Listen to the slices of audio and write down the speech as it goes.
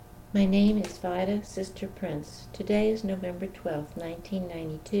My name is Vida, Sister Prince. Today is November 12th,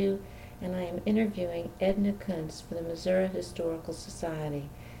 1992, and I am interviewing Edna Kunz for the Missouri Historical Society.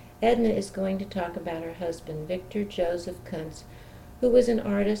 Edna is going to talk about her husband, Victor Joseph Kunz, who was an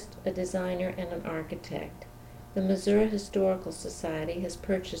artist, a designer, and an architect. The Missouri Historical Society has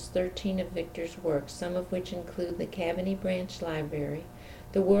purchased 13 of Victor's works, some of which include the Cavaney Branch Library,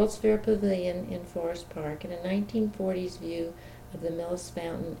 the World's Fair Pavilion in Forest Park, and a 1940s view of the Millis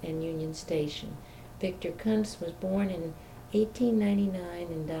Fountain and Union Station. Victor Kunz was born in 1899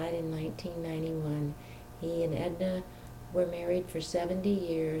 and died in 1991. He and Edna were married for 70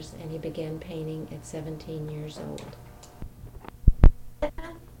 years, and he began painting at 17 years old.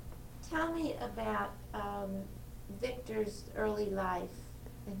 Edna, tell me about Victor's early life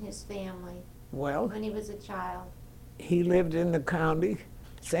and his family Well, when he was a child. he lived in the county,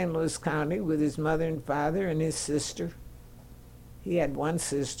 St. Louis County, with his mother and father and his sister. He had one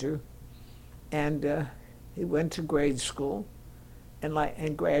sister, and he went to grade school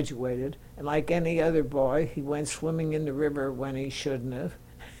and graduated. And like any other boy, he went swimming in the river when he shouldn't have.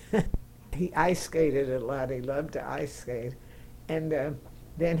 He ice skated a lot. He loved to ice skate, and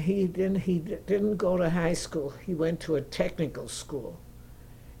then he didn't go to high school. He went to a technical school,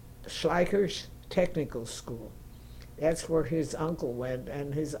 Schleicher's Technical School. That's where his uncle went,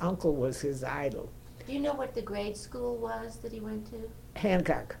 and his uncle was his idol. Do you know what the grade school was that he went to?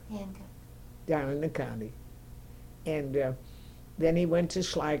 Hancock, Hancock. down in the county. And then he went to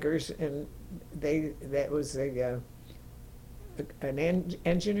Schleicher's, and that was an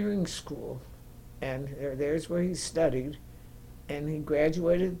engineering school, and there's where he studied, and he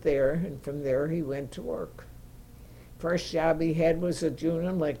graduated there, and from there he went to work. First job he had was at Union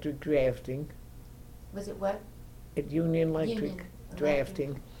Electric drafting, Was it what? at Union Electric Union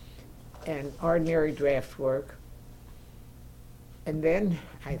drafting, and ordinary draft work. And then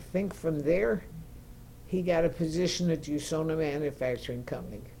I think from there he got a position at Usona Manufacturing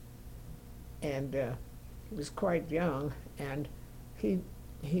Company, and he was quite young, and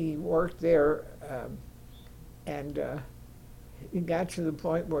he worked there, and he got to the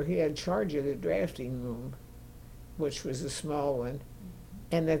point where he had charge of the drafting room, which was a small one.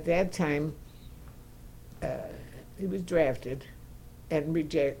 And at that time, he was drafted and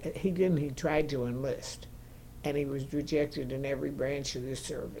rejected. He tried to enlist, and he was rejected in every branch of the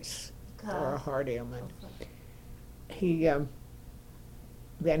service for a heart ailment. Then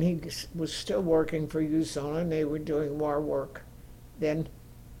he was still working for Usona, and they were doing war work. Then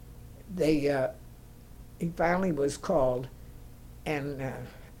he finally was called, and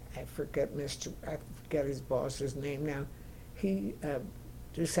I forget his boss's name now. He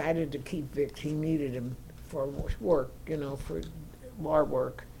decided to keep Vic. He needed him for work, for war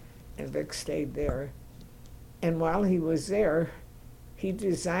work, and Vic stayed there. And while he was there, he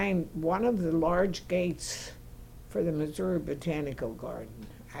designed one of the large gates for the Missouri Botanical Garden.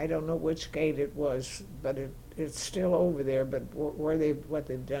 I don't know which gate it was, but it's still over there, but what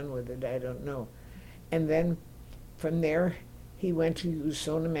they've done with it, I don't know. And then from there, he went to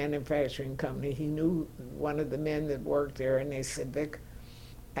Usona Manufacturing Company. He knew one of the men that worked there, and they said, Vic,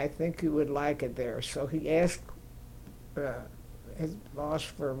 I think you would like it there. So he asked his boss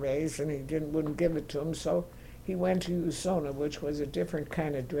for a raise, and he wouldn't give it to him, so he went to Usona, which was a different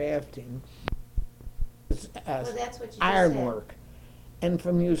kind of drafting. Well, that's what you just Ironwork. And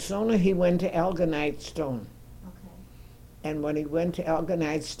from Usona, he went to Algonite Stone. Okay. And when he went to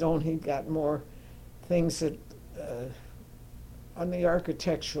Algonite Stone, he got more things that on the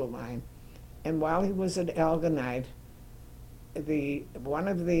architectural line. And while he was at Algonite, one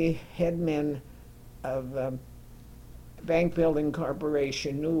of the head men of Bank Building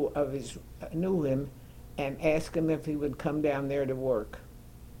Corporation knew him and asked him if he would come down there to work.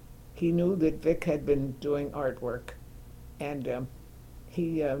 He knew that Vic had been doing artwork, and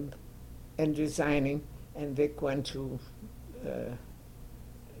and designing, and Vic went to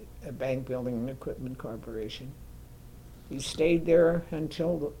a Bank Building and Equipment Corporation. He stayed there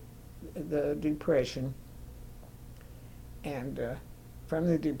until the Depression, and from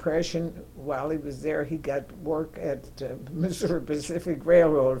the Depression, while he was there, he got work at Missouri Pacific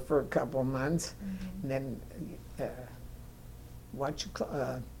Railroad for a couple months, and then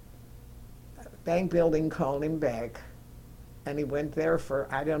Bank Building called him back, and he went there for,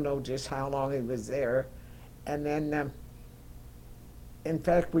 I don't know just how long he was there, and then in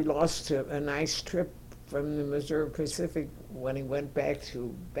fact, we lost a nice trip from the Missouri Pacific when he went back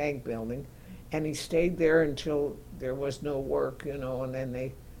to Bank Building, and he stayed there until there was no work, and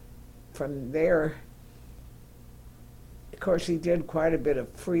then from there, of course, he did quite a bit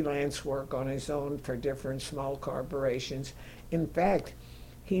of freelance work on his own for different small corporations. In fact,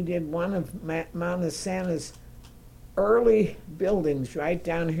 he did one of Mount Santa's early buildings right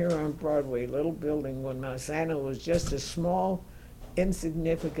down here on Broadway, little building when Mount Santa was just a small,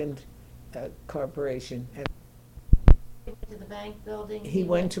 insignificant corporation. And He went to the bank building. he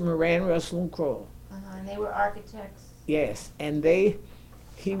went to Moran, Russell, and Kroll. And they were architects. Yes, and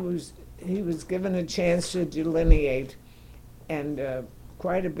he was given a chance to delineate and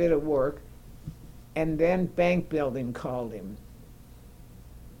quite a bit of work, and then bank building called him.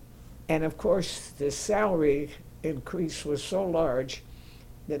 And of course, the salary increase was so large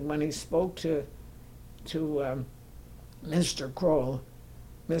that when he spoke to Mr. Kroll,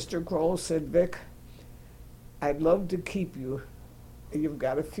 Mr. Kroll said, "Vic, I'd love to keep you. You've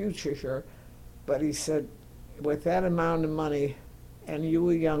got a future here." But he said, "With that amount of money, and you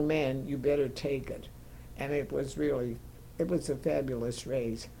a young man, you better take it." And it was a fabulous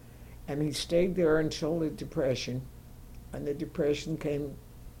raise. And he stayed there until the Depression. When the Depression came,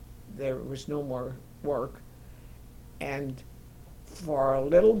 there was no more work. And for a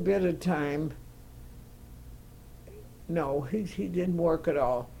little bit of time, no, he didn't work at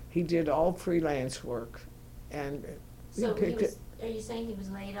all. He did all freelance work. And So are you saying he was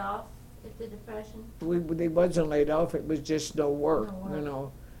laid off at the Depression? He wasn't laid off, it was just no work, you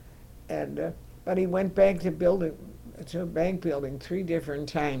know. And but he went back to bank building 3 different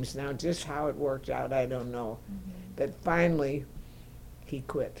times. Now, just how it worked out, I don't know. But finally, he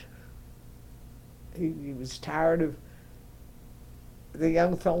quit. He was tired of the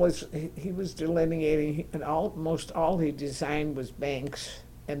young fellows he was delineating, and almost all he designed was banks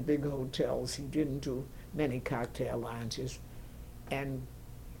and big hotels. He didn't do many cocktail lounges. And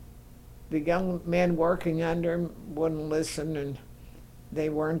the young men working under him wouldn't listen, and they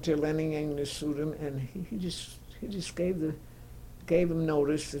weren't delineating to suit him, and he just gave him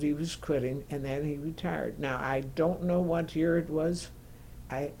notice that he was quitting, and then he retired. Now, I don't know what year it was.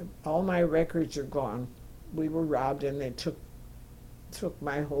 All my records are gone. We were robbed, and they took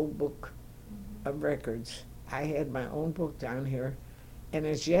my whole book of records. I had my own book down here, and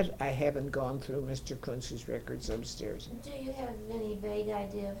as yet I haven't gone through Mr. Kunz's records upstairs. Do you have any vague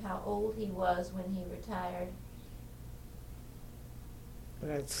idea of how old he was when he retired?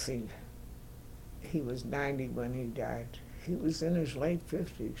 Let's see. He was 90 when he died. He was in his late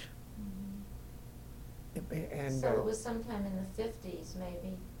 50s. And, so it was sometime in the 50s,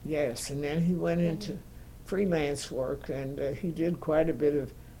 maybe? Yes, and then he went into freelance work, and he did quite a bit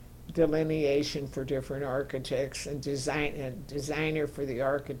of delineation for different architects and designer for the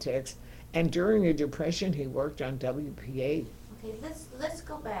architects. And during the Depression, he worked on WPA. Okay, let's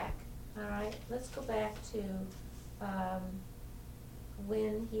go back. All right, let's go back to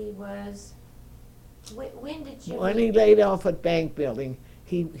when he was. When did you? When he laid off at bank building,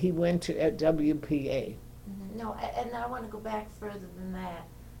 he went to at WPA. No, and I want to go back further than that.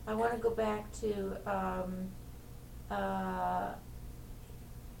 I want to go back to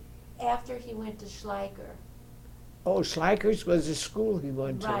after he went to Schleicher. Oh, Schleicher's was a school he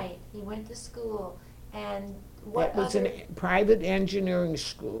went to. Right, he went to school, and what that was a private engineering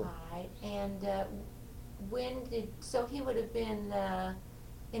school. All right, and so he would have been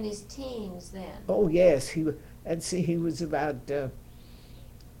in his teens then? Oh yes, he was about.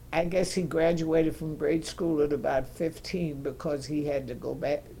 I guess he graduated from grade school at about 15 because he had to go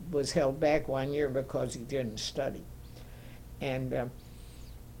back. Was held back 1 year because he didn't study, and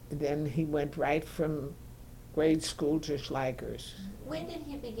then he went right from grade school to Schleicher's. When did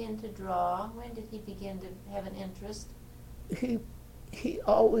he begin to draw? When did he begin to have an interest? He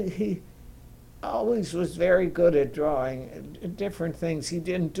always was very good at drawing different things. He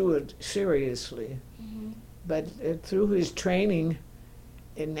didn't do it seriously, but through his training,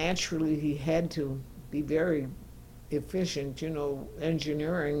 and naturally he had to be very efficient. You know,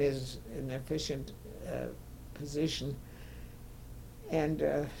 engineering is an efficient position. And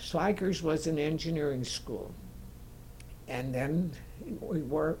Schleicher's was an engineering school. And then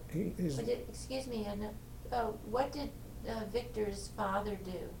excuse me, Edna, what did Victor's father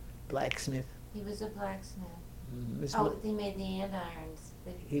do? Blacksmith. He was a blacksmith. Mm-hmm. He made the andirons.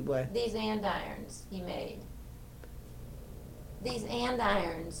 He what? These andirons he made. These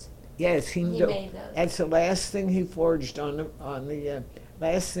andirons. Yes, he made those. That's the last thing he forged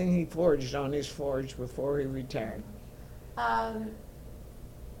last thing he forged on his forge before he retired. All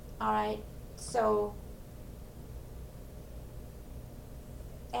right. So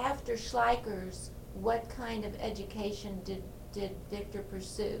after Schleicher's, what kind of education did Victor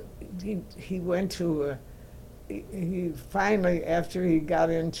pursue? He went to. He finally, after he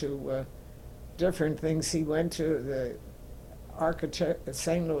got into different things, he went to the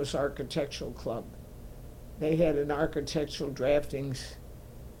St. Louis Architectural Club. They had an architectural drafting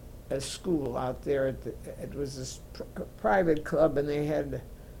a school out there. It was this private club, and they had,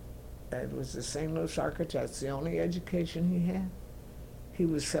 it was the St. Louis Architects, the only education he had. He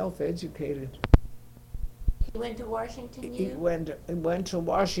was self-educated. He went to Washington He U? went to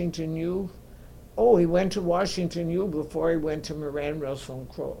Washington U. Oh, he went to Washington U before he went to Moran, Russell, and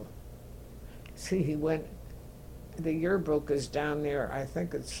Kroll. See, he went, the yearbook is down there. I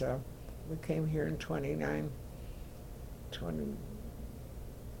think it's, we came here in 20,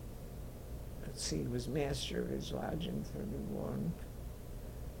 let's see, he was master of his lodge in 31.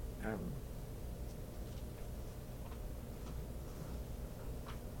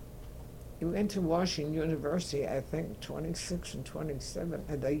 He went to Washington University, I think, 26 and 27.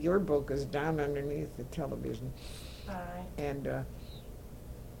 And the yearbook is down underneath the television. All right. And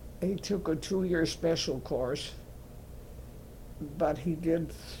he took a 2-year special course, but he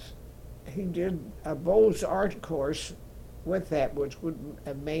did a Beaux-Arts course with that, which would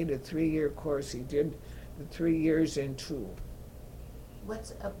have made a 3-year course. He did the 3 years in 2.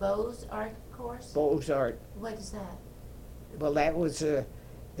 What's a Beaux-Arts course? Beaux-Arts. What is that? Well, that was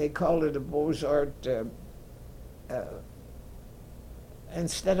they called it a Beaux-Arts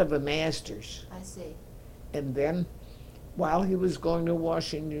instead of a master's. I see. And then, while he was going to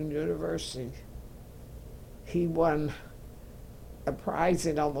Washington University, he won a prize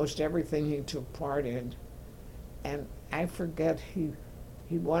in almost everything he took part in. And I forget, he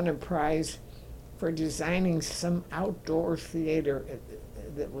won a prize for designing some outdoor theater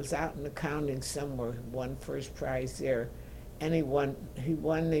that was out in the county somewhere. He won first prize there. And he won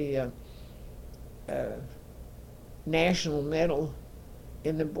the national medal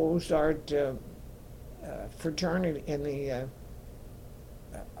in the Beaux-Arts fraternity, in the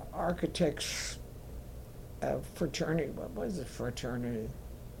architects fraternity. What was the fraternity?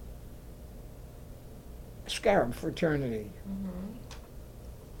 Scarab fraternity. Mm-hmm.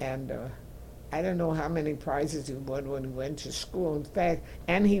 And I don't know how many prizes he won when he went to school. In fact,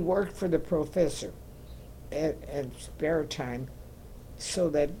 and he worked for the professor at spare time so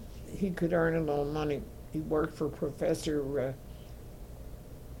that he could earn a little money. He worked for Professor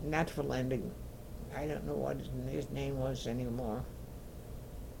not for lending. I don't know what his name was anymore.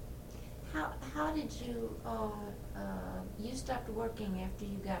 How did you you stopped working after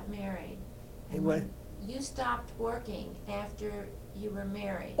you got married? He went. You stopped working after you were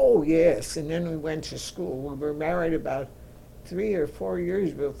married. Oh yes, and then we went to school. We were married about 3 or 4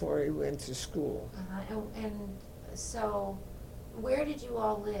 years before he went to school. And so, where did you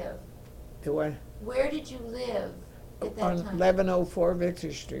all live? What? Where did you live at that On time? 1104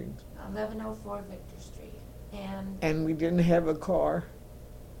 Victor Street. 1104 Victor Street. And we didn't have a car,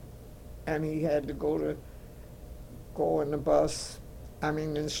 and he had to go in the bus,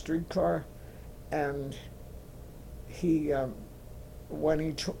 in the streetcar, and he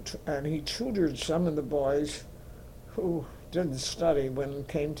he tutored some of the boys who didn't study when it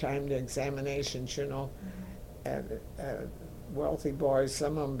came time to examinations, Mm-hmm. and wealthy boys.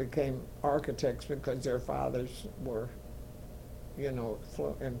 Some of them became architects because their fathers were,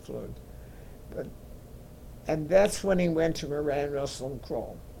 influenced. And that's when he went to Moran, Russell, and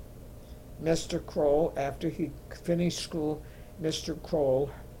Kroll. Mr. Kroll, after he finished school, Mr.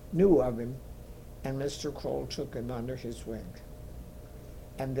 Kroll knew of him, and Mr. Kroll took him under his wing.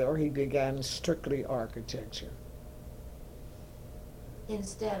 And there he began strictly architecture.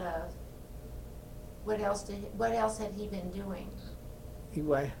 Instead of, what else had he been doing?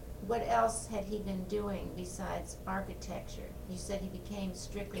 What else had he been doing besides architecture? You said he became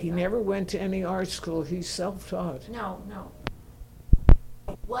strictly. He never went to any art school. He's self-taught. No.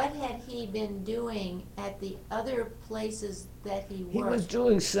 What had he been doing at the other places that he worked? He was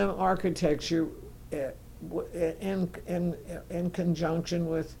doing some architecture in conjunction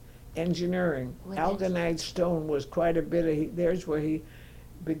with engineering. Algonite stone was quite a bit of. There's where he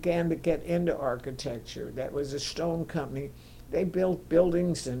began to get into architecture. That was a stone company. They built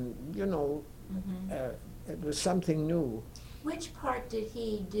buildings, and Mm-hmm. It was something new. Which part did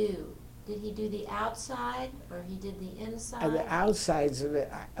he do? Did he do the outside or he did the inside? The outsides of it.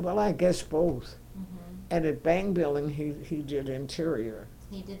 I guess both. Mm-hmm. And at Bank Building, he did interior.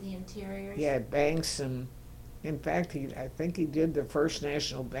 He did the interiors? Yeah, banks, and in fact, I think he did the First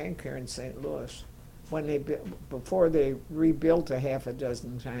National Bank here in St. Louis before they rebuilt a half a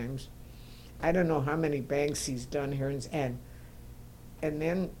dozen times. I don't know how many banks he's done here, and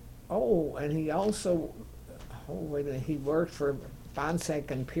then and he also he worked for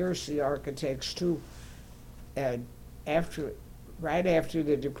Bonsack and Pierce, the architects too. And right after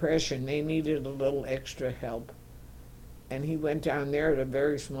the Depression, they needed a little extra help, and he went down there at a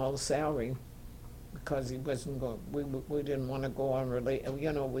very small salary because he wasn't going. We didn't want to go on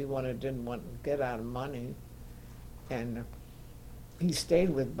didn't want to get out of money, and he stayed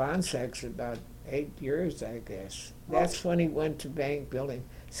with Bonsex about 8 years, I guess. That's when he went to bank building.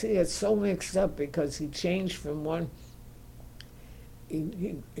 See, it's so mixed up because he changed from one.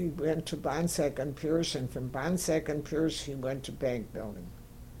 He went to Bonsack and Pierce, and from Bonsack and Pierce he went to bank building.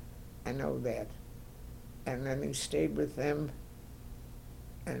 I know that. And then he stayed with them.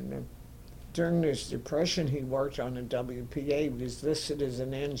 And during this depression, he worked on the WPA. He was listed as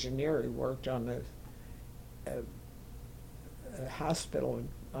an engineer. He worked on a hospital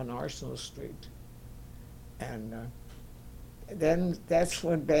on Arsenal Street. And then that's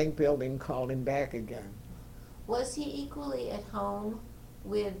when bank building called him back again. Was he equally at home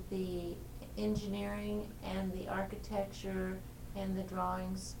with the engineering and the architecture and the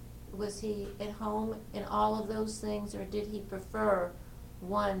drawings? Was he at home in all of those things, or did he prefer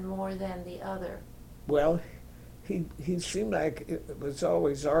one more than the other? Well, he seemed like it was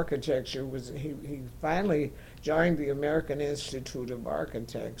always architecture. He finally joined the American Institute of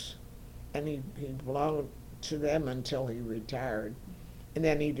Architects, and he belonged to them until he retired. And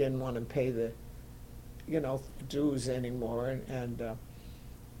then he didn't want to pay the dues anymore, and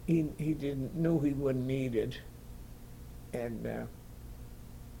he knew he wouldn't need it. And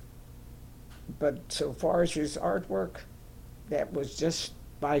but so far as his artwork, that was just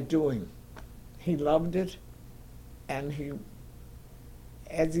by doing. He loved it, and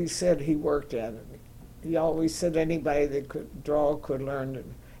as he said, he worked at it. He always said anybody that could draw could learn it.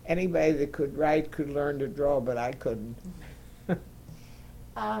 Anybody that could write could learn to draw, but I couldn't.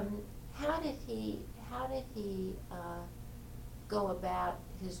 How did he go about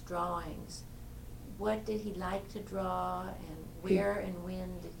his drawings? What did he like to draw, and where and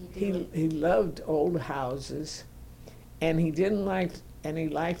when did he do it? He loved old houses, and he liked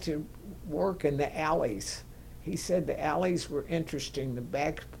to work in the alleys. He said the alleys were interesting, the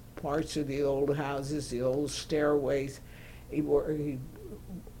back parts of the old houses, the old stairways. He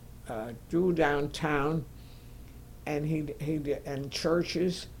drew downtown, and and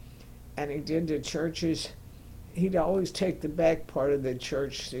churches, and he did the churches. He'd always take the back part of the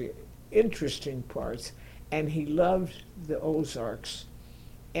church, the interesting parts, and he loved the Ozarks.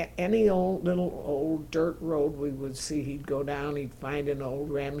 Any old dirt road we would see, he'd go down, he'd find an old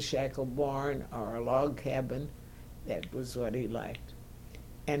ramshackle barn or a log cabin. That was what he liked.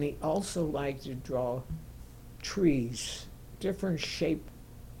 And he also liked to draw trees, different shaped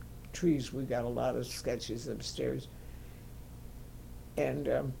trees. We got a lot of sketches upstairs.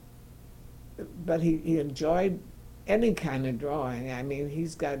 And but he enjoyed any kind of drawing. I mean,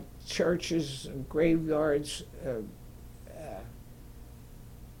 he's got churches and graveyards,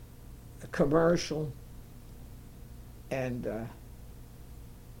 commercial, and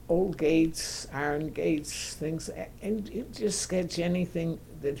old gates, iron gates, things, and he'd just sketch anything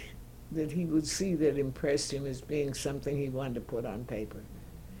that he would see that impressed him as being something he wanted to put on paper.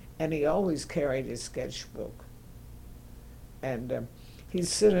 And he always carried a sketchbook. And he'd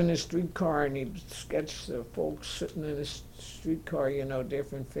sit in a streetcar and he'd sketch the folks sitting in a streetcar,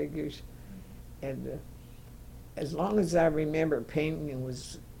 different figures. And as long as I remember, painting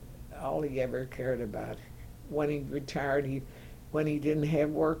was all he ever cared about. When he retired, when he didn't have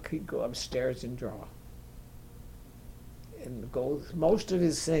work, he'd go upstairs and draw. And most of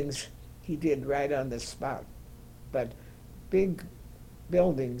his things he did right on the spot. But big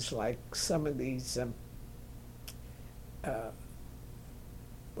buildings like some of these,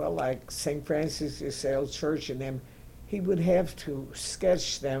 like St. Francis de Sales Church and them, he would have to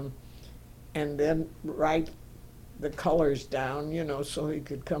sketch them and then write the colors down, so he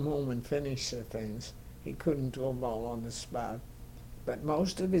could come home and finish the things. He couldn't do them all on the spot. But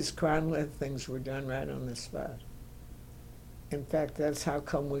most of his crown-length things were done right on the spot. In fact, that's how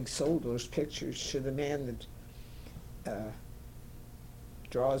come we sold those pictures to the man that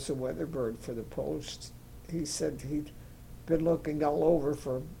draws the weather bird for the Post. He said he'd been looking all over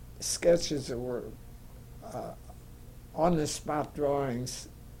for sketches that were on-the-spot drawings.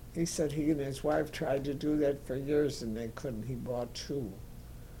 He said he and his wife tried to do that for years and they couldn't. He bought two.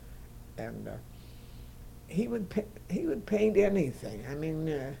 And he would paint anything. I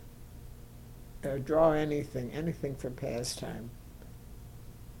mean, draw anything for pastime.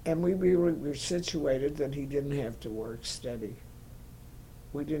 And we were situated that he didn't have to work steady.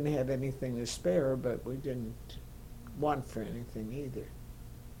 We didn't have anything to spare, but we didn't want for anything either.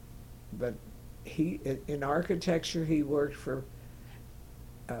 But in architecture, he worked for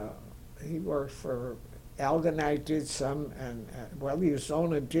Algonite did some, and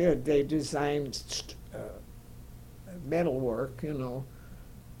Usona did. They designed metal work, Usona.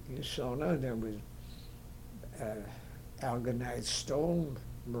 There was Algonite Stone,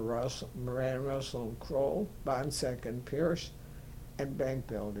 Moran Russell and Kroll, Bonsek and Pierce, and bank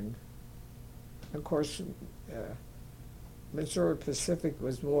building. Of course, Missouri Pacific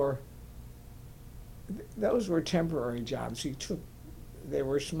was more, those were temporary jobs. They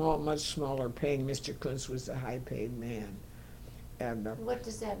were small, much smaller paying. Mr. Kunz was a high paid man. And what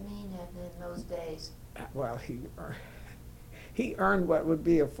does that mean in those days? well, he earned what would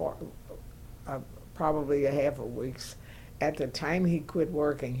be probably a half a week's. At the time he quit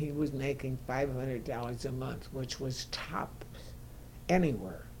working, he was making $500 a month, which was top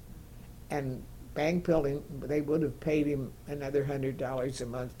anywhere. And bank building, they would have paid him another $100 a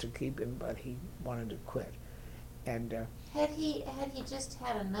month to keep him, but he wanted to quit. And had he just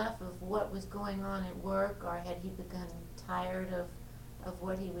had enough of what was going on at work, or had he become tired of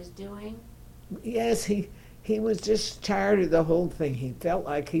what he was doing? Yes, he was just tired of the whole thing. He felt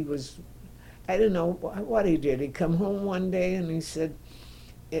like he was, I don't know what he did. He come home one day and he said,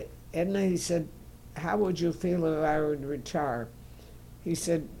 Edna, he said, how would you feel if I would retire? He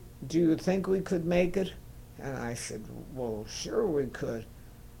said, do you think we could make it? And I said, well, sure we could.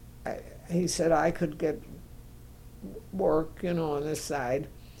 He said, I could get work, on the side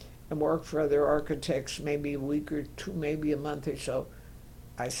and work for other architects maybe a week or two, maybe a month or so.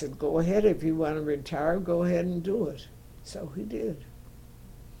 I said, go ahead, if you want to retire, go ahead and do it. So he did.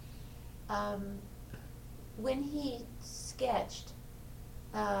 When he sketched,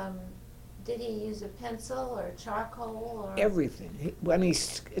 did he use a pencil or charcoal? Or Everything. When he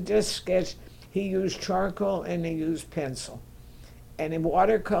just sketched, he used charcoal and he used pencil. And in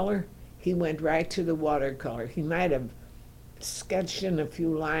watercolor, he went right to the watercolor. He might have sketched in a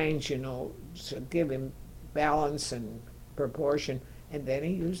few lines, to give him balance and proportion, and then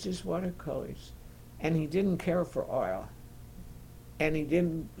he used his watercolors. And he didn't care for oil. And he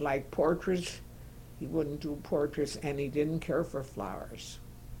didn't like portraits. He wouldn't do portraits, and he didn't care for flowers.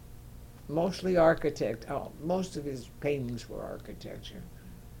 Mostly architect. Oh, most of his paintings were architecture.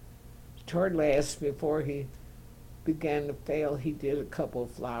 Toward last, before he began to fail, he did a couple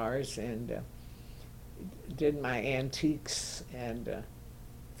of flowers and did my antiques and a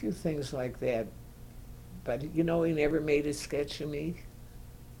few things like that. But he never made a sketch of me.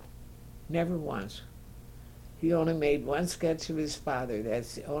 Never once. He only made one sketch of his father.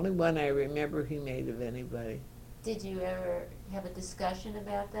 That's the only one I remember he made of anybody. Did you ever have a discussion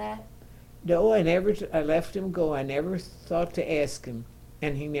about that? No, I left him go. I never thought to ask him,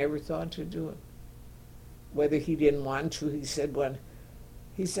 and he never thought to do it. Whether he didn't want to, he said,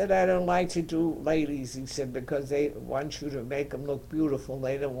 I don't like to do ladies, he said, because they want you to make them look beautiful.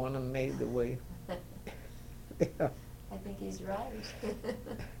 They don't want them made the way. I think he's right.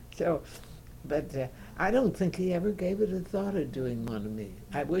 So, but I don't think he ever gave it a thought of doing one of me.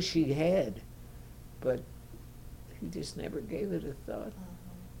 I wish he had, but he just never gave it a thought.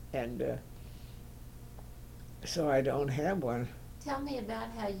 And so I don't have one. Tell me about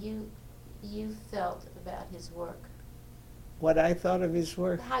how you felt about his work. What I thought of his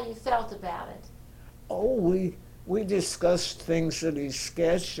work? How you felt about it. Oh, we discussed things that he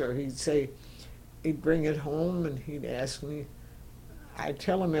sketched, or he'd bring it home and he'd ask me. I'd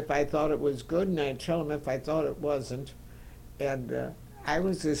tell him if I thought it was good, and I'd tell him if I thought it wasn't. And I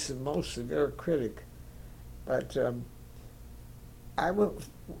was his most severe critic. But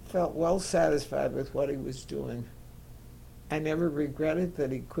felt well satisfied with what he was doing. I never regretted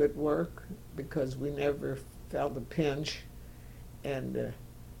that he quit work, because we never felt a pinch, and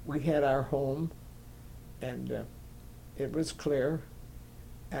we had our home, and it was clear,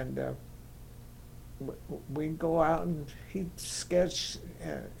 and we'd go out and he'd sketch,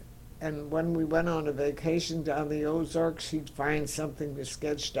 and when we went on a vacation down the Ozarks, he'd find something to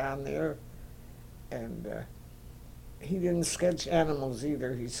sketch down there, and he didn't sketch animals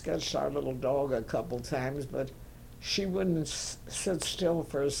either. He sketched our little dog a couple times, but she wouldn't sit still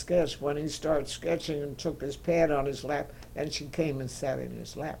for a sketch. When he started sketching and took his pad on his lap, then she came and sat in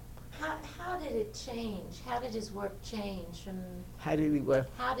his lap. How did it change? How did his work change from? How did he what?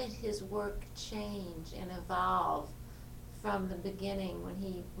 How did his work change and evolve from the beginning when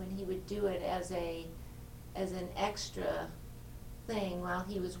he would do it as an extra thing while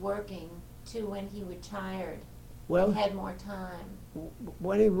he was working to when he retired and had more time?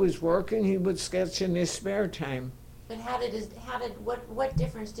 When he was working, he would sketch in his spare time. But what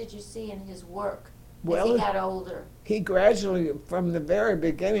difference did you see in his work as Well, he got older? He gradually, from the very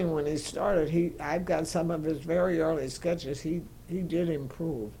beginning when he started, I've got some of his very early sketches, he did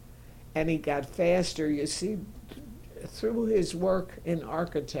improve. And he got faster. You see, through his work in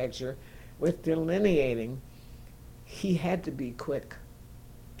architecture, with delineating, he had to be quick.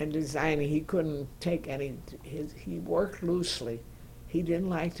 and designing. He couldn't take any. He worked loosely. He didn't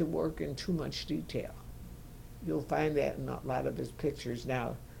like to work in too much detail. You'll find that in a lot of his pictures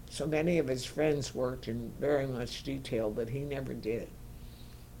now. So many of his friends worked in very much detail, but he never did.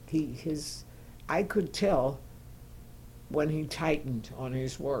 I could tell when he tightened on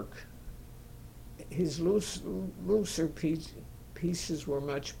his work. His looser pieces were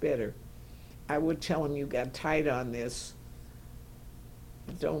much better. I would tell him, you got tight on this.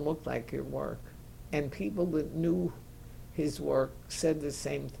 It don't look like your work. And people that knew his work said the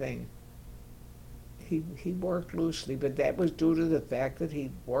same thing. He worked loosely, but that was due to the fact that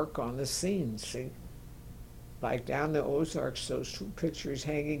he'd work on the scenes, see? Like down the Ozarks, those two pictures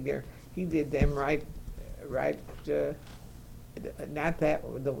hanging there, he did them not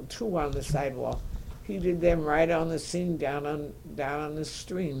that, the two on the sidewall. He did them right on the scene down on the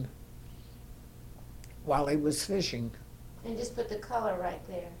stream while he was fishing. And just put the color right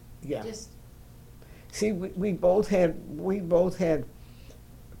there. Yeah. Just see, we both had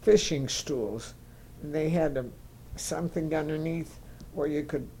fishing stools, and they had something underneath where he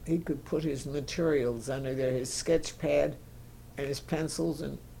could put his materials under there, his sketch pad and his pencils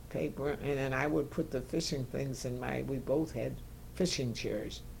and paper, and then I would put the fishing things in we both had fishing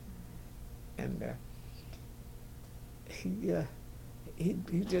chairs. And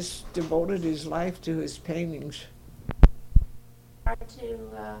he just devoted his life to his paintings. hard to.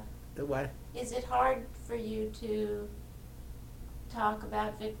 The what? Is it hard for you to talk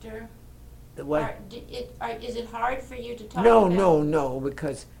about Victor? The what? Is it hard for you to talk No, about? no,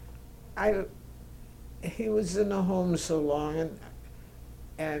 because he was in the home so long,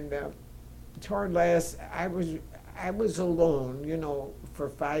 and toward last I was alone, for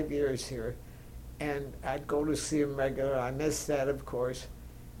 5 years here, and I'd go to see him regular. I missed that, of course,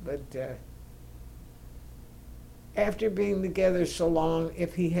 but after being together so long,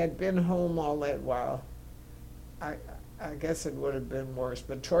 if he had been home all that while, I guess it would have been worse.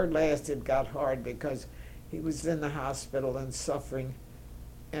 But toward last it got hard because he was in the hospital and suffering,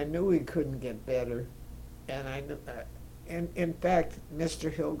 and knew he couldn't get better. And I knew, and in fact,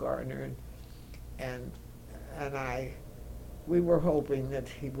 Mr. Hillgardner and I, we were hoping that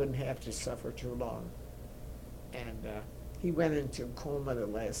he wouldn't have to suffer too long. And he went into coma the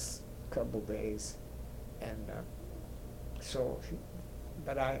last couple days, and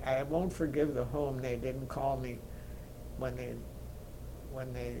but I won't forgive the home. They didn't call me when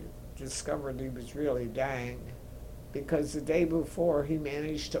they discovered he was really dying, because the day before he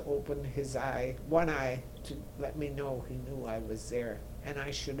managed to open his one eye, to let me know he knew I was there, and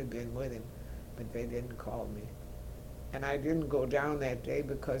I should have been with him, but they didn't call me. And I didn't go down that day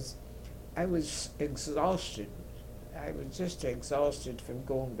because I was exhausted. I was just exhausted from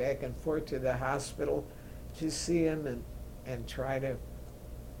going back and forth to the hospital to see him and try to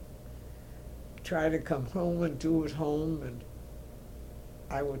come home and do it home. And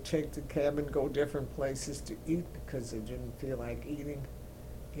I would take the cab and go different places to eat because I didn't feel like eating,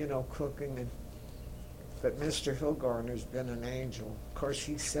 cooking. But Mr. Hillgardner's been an angel. Of course,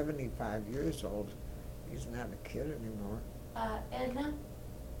 he's 75 years old. He's not a kid anymore. Edna,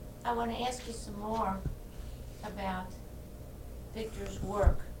 I want to ask you some more about Victor's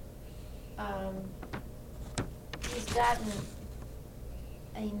work. He's gotten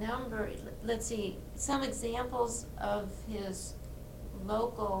a number, let's see, some examples of his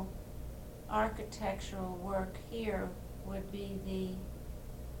local architectural work here would be the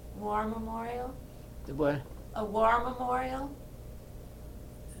War Memorial. The what? A War Memorial?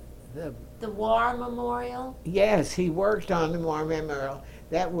 The War Memorial? Yes, he worked on the War Memorial.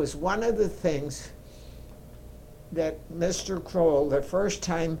 That was one of the things that Mr. Kroll, the first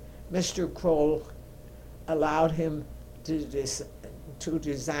time Mr. Kroll allowed him to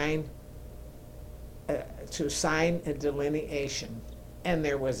design, to sign a delineation, and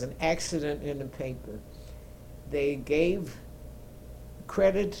there was an accident in the paper. They gave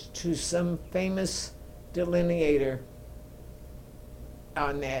credit to some famous delineator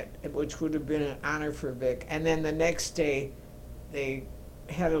on that, which would have been an honor for Vic. And then the next day, they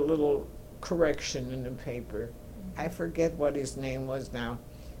had a little correction in the paper. I forget what his name was now.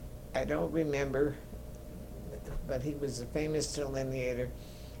 I don't remember, but he was a famous delineator.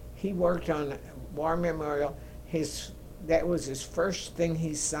 He worked on War Memorial. That was his first thing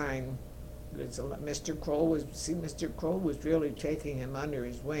he signed. Mr. Kroll was really taking him under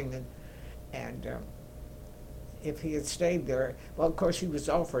his wing, and if he had stayed there, well, of course he was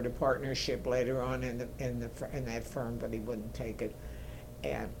offered a partnership later on in that firm, but he wouldn't take it.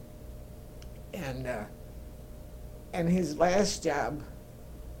 And his last job,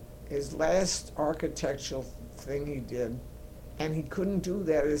 his last architectural thing he did, And he couldn't do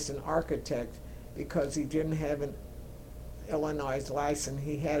that as an architect because he didn't have an Illinois license.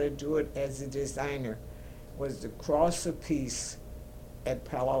 He had to do it as a designer. Was to cross a piece at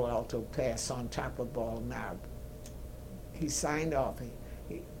Palo Alto Pass on top of Bald Knob. He signed off.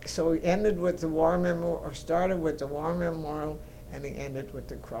 So he ended with the war memorial, or started with the war memorial, and he ended with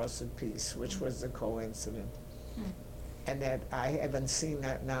the cross of peace, which was the coincidence. And that I haven't seen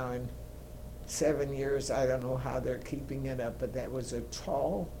that now in 7 years. I don't know how they're keeping it up, but that was a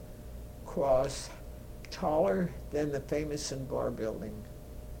tall cross, taller than the famous Bar building.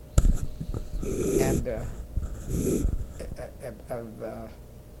 And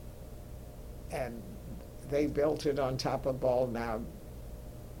and they built it on top of Bald Knob,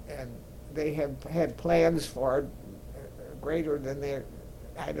 and they have had plans for it greater than their.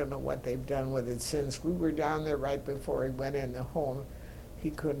 I don't know what they've done with it since. We were down there right before he went into home. He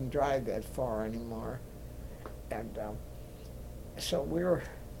couldn't drive that far anymore, and so we're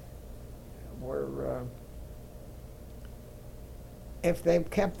if they've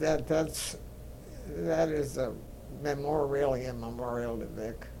kept that, that is a memorial to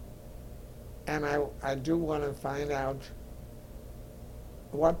Vic. And I do want to find out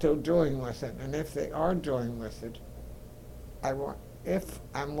what they're doing with it, and if they are doing with it, if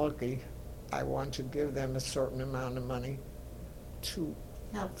I'm lucky, I want to give them a certain amount of money to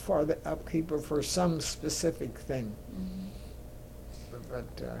Help. For the upkeep or for some specific thing. Mm-hmm. But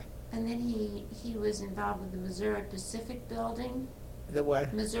and then he was involved with the Missouri Pacific Building. The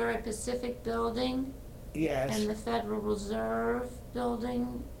what? Missouri Pacific Building. Yes. And the Federal Reserve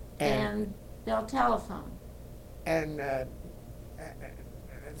Building and Bell Telephone. And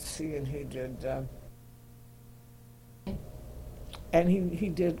let's see, and he did. And he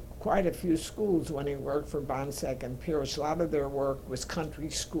did quite a few schools when he worked for Bonsack and Pierce. A lot of their work was country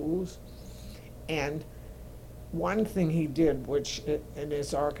schools. And one thing he did, which in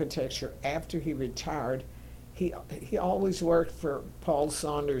his architecture, after he retired, he always worked for Paul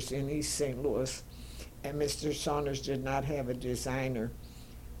Saunders in East St. Louis, and Mr. Saunders did not have a designer.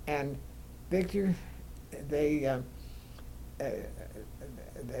 And Victor, they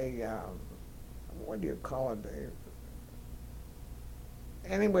what do you call it?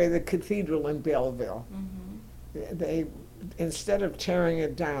 Anyway, the cathedral in Belleville. Mm-hmm. They instead of tearing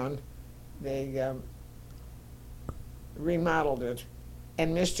it down, they remodeled it,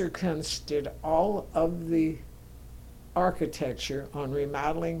 and Mr. Kunz did all of the architecture on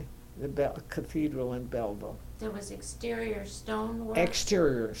remodeling the cathedral in Belleville. There was exterior stonework?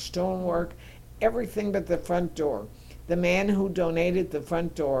 Exterior stonework, everything but the front door. The man who donated the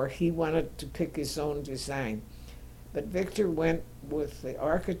front door, he wanted to pick his own design. But Victor went with the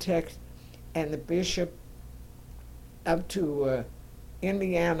architect and the bishop up to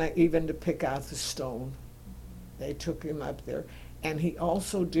Indiana even to pick out the stone. They took him up there. And he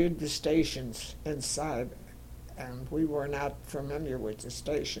also did the stations inside, and we were not familiar with the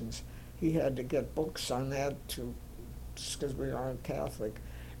stations. He had to get books on that just because we aren't Catholic.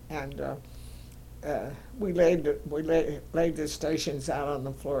 And we laid the stations out on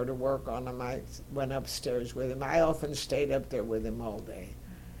the floor to work on them. I went upstairs with him. I often stayed up there with him all day.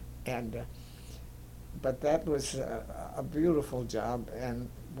 And but that was a beautiful job. And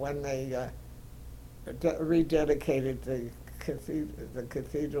when they rededicated the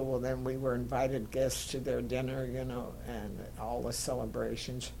cathedral, well, then we were invited guests to their dinner, and all the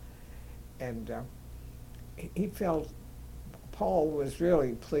celebrations. And he felt, Paul was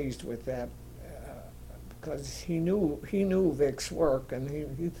really pleased with that, because he knew Vic's work, and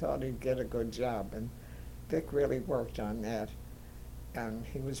he thought he'd get a good job, and Vic really worked on that, and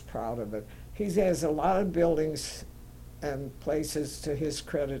he was proud of it. He has a lot of buildings and places, to his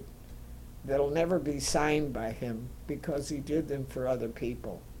credit, that'll never be signed by him because he did them for other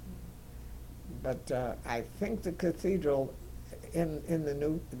people. But I think the cathedral, in the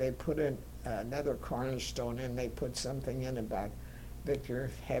new, they put in another cornerstone, and they put something in about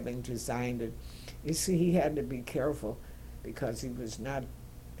Victor having designed it. You see, he had to be careful because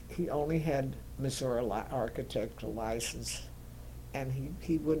he only had Missouri architectural license, and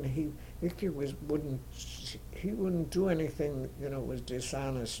Victor wouldn't do anything, was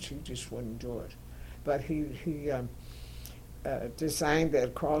dishonest. He just wouldn't do it. But he designed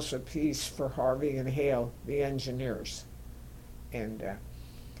that cross of peace for Harvey and Hale, the engineers. And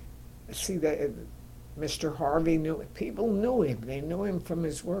see, that Mr. Harvey people knew him. They knew him from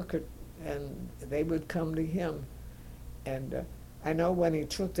his work, and they would come to him. And I know when he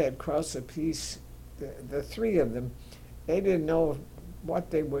took that cross of peace, the three of them, they didn't know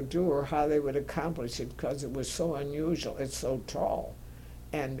what they would do or how they would accomplish it because it was so unusual. It's so tall.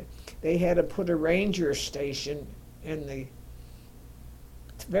 And they had to put a ranger station in the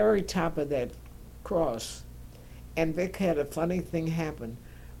very top of that cross. And Vic had a funny thing happen.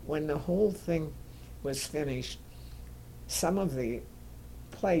 When the whole thing was finished, some of the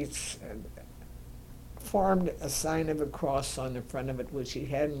plates formed a sign of a cross on the front of it, which he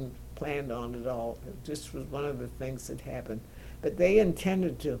hadn't planned on at all. It just was one of the things that happened. But they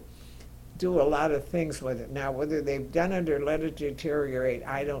intended to do a lot of things with it. Now, whether they've done it or let it deteriorate,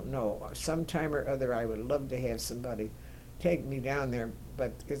 I don't know. Sometime or other, I would love to have somebody take me down there,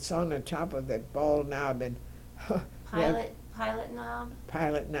 but it's on the top of that bald knob, and Pilot knob?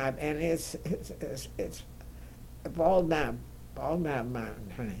 Pilot knob, and it's a bald knob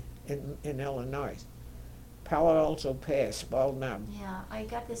mountain, honey, in Illinois. Palo Alto Pass, bald knob. Yeah, I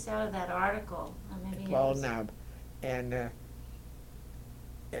got this out of that article. Maybe Bald knob, and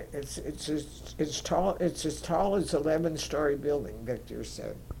it's tall. It's as tall as 11-story building. Victor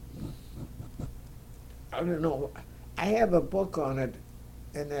said. I don't know. I have a book on it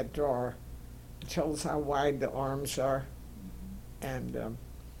in that drawer. It tells how wide the arms are, and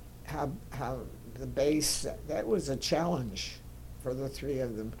how the base. That was a challenge for the three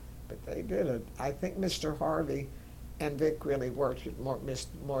of them, but they did it. I think Mr. Harvey and Vic really worked it more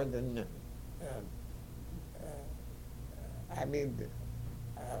than.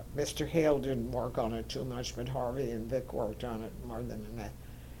 Mr. Hale didn't work on it too much, but Harvey and Vic worked on it more than that.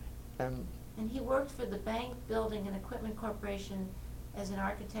 And he worked for the Bank Building and Equipment Corporation as an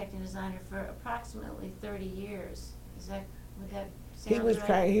architect and designer for approximately 30 years. Would that sound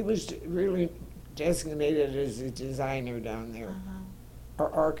right? He was really designated as a designer down there,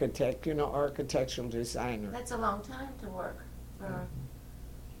 or architect, architectural designer. That's a long time to work for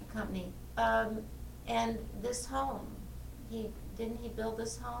a company. And this home, didn't he build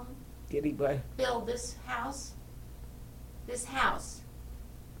this home? Did he buy? Build this house? This house.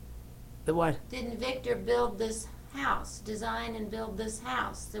 The what? Didn't Victor build this house, design and build this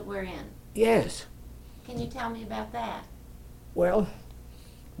house that we're in? Yes. Can you tell me about that? Well,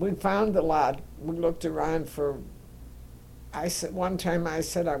 we found the lot. We looked around one time I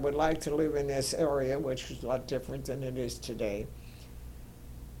said I would like to live in this area, which was a lot different than it is today.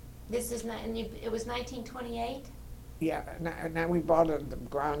 It was 1928? Yeah, now we bought the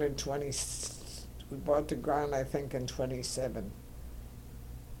ground we bought the ground, I think, in 27.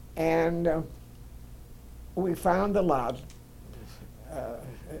 And we found the lot. A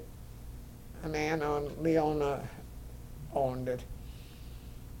man on Leona owned it.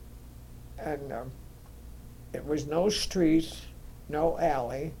 And it was no street, no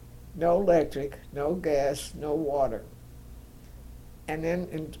alley, no electric, no gas, no water. And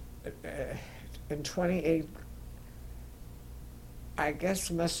then in 28, I guess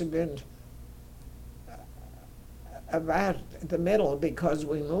must have been about the middle, because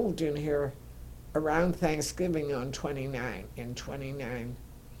we moved in here around Thanksgiving in 29.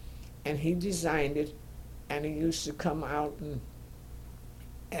 And he designed it, and he used to come out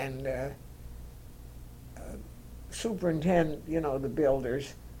and superintend, the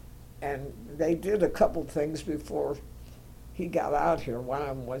builders. And they did a couple things before he got out here. One of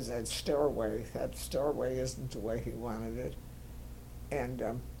them was that stairway. That stairway isn't the way he wanted it.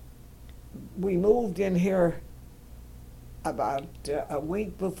 And we moved in here about a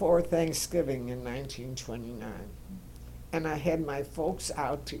week before Thanksgiving in 1929. And I had my folks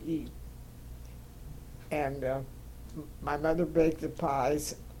out to eat. And my mother baked the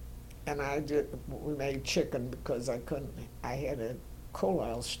pies, and we made chicken because I had a coal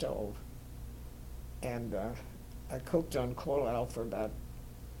oil stove. And I cooked on coal oil for about,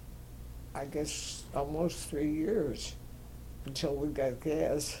 I guess, almost 3 years until we got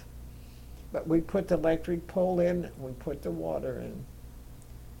gas. But we put the electric pole in, we put the water in.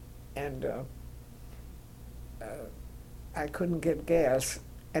 And I couldn't get gas.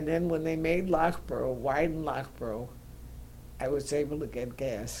 And then when they made widened Lockborough, I was able to get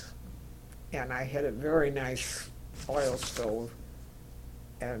gas. And I had a very nice oil stove.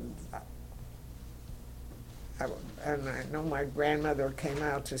 And I know my grandmother came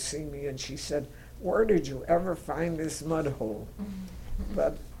out to see me, and she said, "Where did you ever find this mud hole?"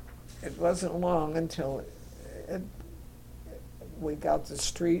 But it wasn't long until we got the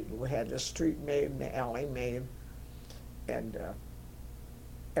street. We had the street made and the alley made, and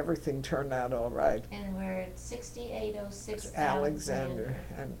everything turned out all right. And we're at 6806 Alexander.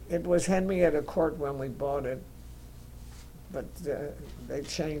 And it was Henrietta Court when we bought it, but they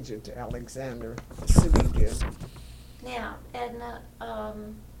changed it to Alexander. The city did. Now, Edna,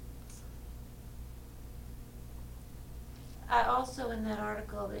 I also in that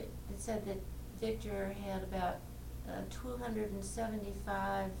article it said that Victor had about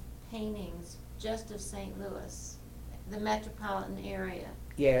 275 paintings just of St. Louis, the metropolitan area.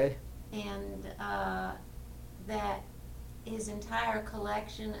 Yeah. and that his entire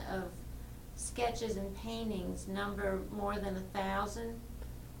collection of sketches and paintings number more than 1,000.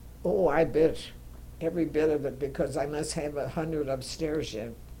 Oh, I bet every bit of it, because I must have 100 upstairs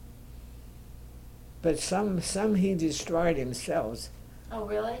yet. But some he destroyed himself. Oh,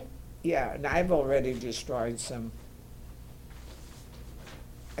 really? Yeah, and I've already destroyed some,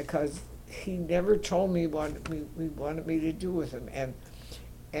 because he never told me what we wanted me to do with them. And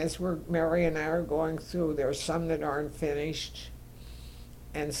as Mary and I are going through, there are some that aren't finished,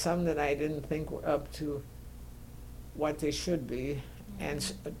 and some that I didn't think were up to what they should be,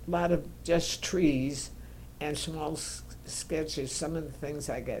 and a lot of just trees and small sketches. Some of the things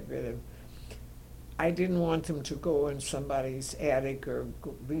I got rid of. I didn't want them to go in somebody's attic or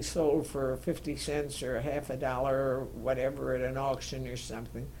be sold for 50 cents or half a dollar or whatever at an auction or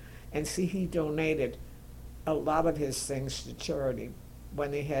something. And see, he donated a lot of his things to charity.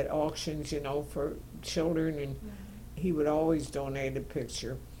 When they had auctions, for children, and he would always donate a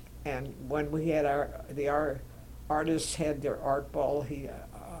picture. And when we had our artists had their art balls,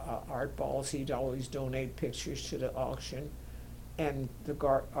 he'd always donate pictures to the auction. And the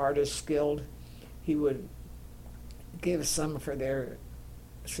Artists Guild, he would give some for their,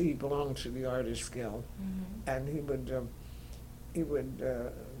 so he belonged to the Artists Guild, and he would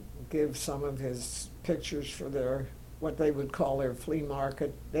give some of his pictures for their, what they would call their flea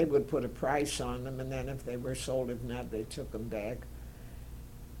market. They would put a price on them, and then if they were sold, if not, they took them back.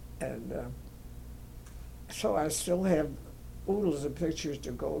 And so I still have oodles of pictures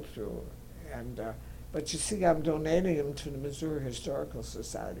to go through, and but you see, I'm donating them to the Missouri Historical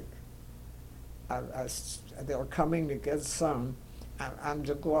Society. They're coming to get some. I'm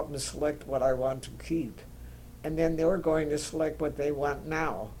to go up and select what I want to keep. And then they're going to select what they want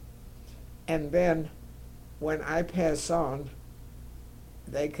now. And then when I pass on,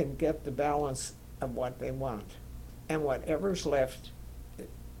 they can get the balance of what they want. And whatever's left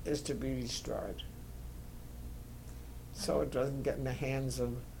is to be destroyed. So it doesn't get in the hands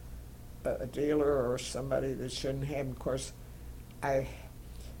of a dealer or somebody that shouldn't have. Of course,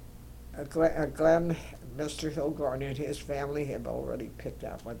 Glenn, Mr. Hilgorn and his family have already picked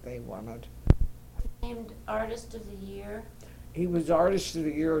out what they wanted. Named Artist of the Year. He was Artist of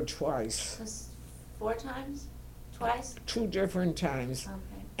the Year twice. 4 times? Twice? 2 different times.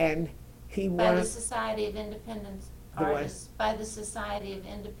 Okay. And he By won. the Society of Independent Artists. By the Society of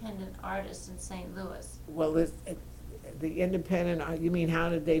Independent Artists in St. Louis. Well, the independent. You mean how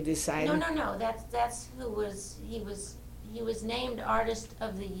did they decide? No. That's who was he was named Artist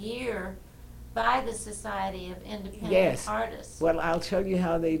of the Year by the Society of Independent Artists. Well, I'll tell you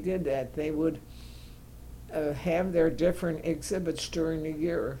how they did that. They would have their different exhibits during the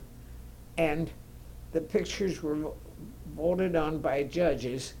year, and the pictures were voted on by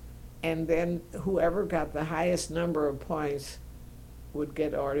judges, and then whoever got the highest number of points would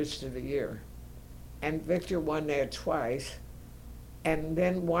get Artist of the Year. And Victor won that twice, and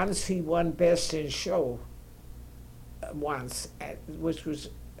then once he won Best in Show, which was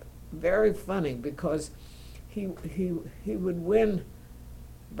very funny, because he would win,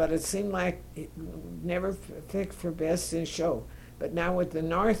 but it seemed like he never picked for Best in Show. But now with the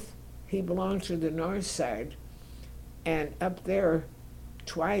North, he belonged to the North Side, and up there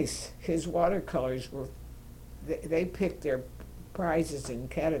twice his watercolors were, they picked their prizes in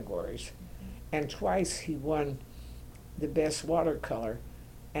categories, and twice he won the best watercolor,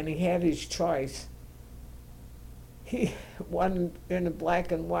 and he had his choice. He won in the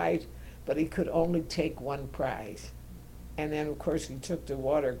black and white, but he could only take one prize. And then, of course, he took the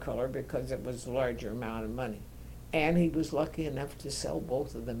watercolor because it was a larger amount of money. And he was lucky enough to sell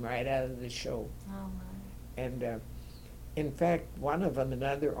both of them right out of the show. Oh, my. And in fact, one of them,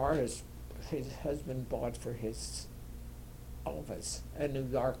 another artist, his husband bought for his Elvis, a New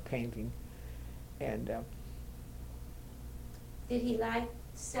York painting. And Did he like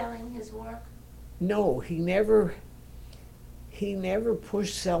selling his work? no, he never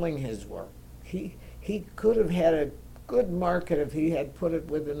pushed selling his work. He could have had a good market if he had put it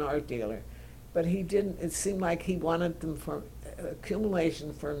with an art dealer, but he didn't. It seemed like he wanted them for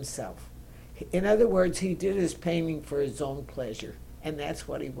accumulation for himself. In other words, he did his painting for his own pleasure, and that's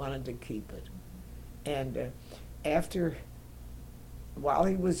what he wanted to keep it. And while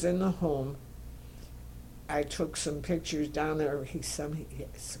he was in the home, I took some pictures down there.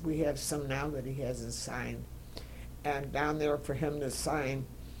 We have some now that he hasn't signed, and down there for him to sign.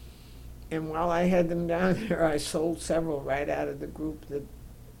 And while I had them down there, I sold several right out of the group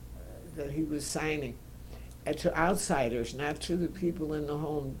that he was signing, and to outsiders, not to the people in the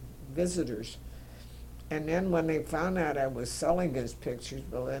home, visitors. And then when they found out I was selling his pictures,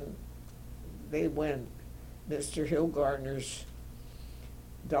 well, then they went. Mr. Hillgardner's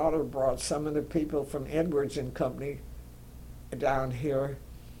daughter brought some of the people from Edwards and Company down here,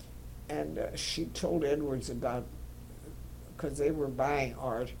 and she told Edwards about, because they were buying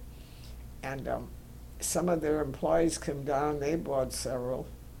art, and some of their employees came down, they bought several,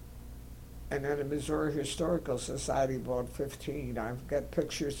 and then the Missouri Historical Society bought 15. I've got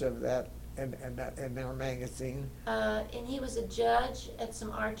pictures of that in their magazine. And he was a judge at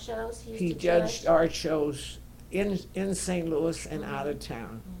some art shows? He judged art shows in St. Louis and out of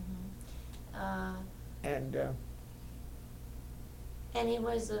town. And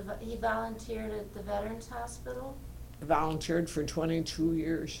he volunteered at the Veterans Hospital? Volunteered for 22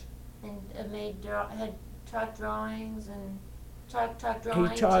 years. And had taught drawings and taught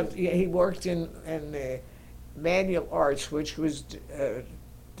drawing? He worked in the manual arts, which was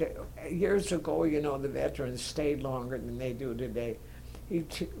years ago, the veterans stayed longer than they do today. He'd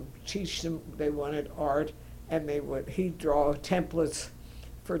teach them, they wanted art, and he'd draw templates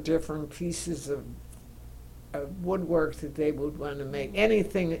for different pieces of woodwork that they would want to make.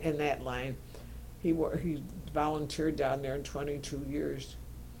 Anything in that line. He volunteered down there in 22 years.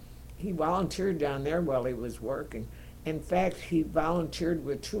 He volunteered down there while he was working. In fact, he volunteered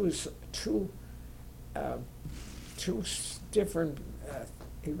with two different.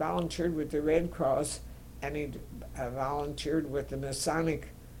 He volunteered with the Red Cross, and he volunteered with the Masonic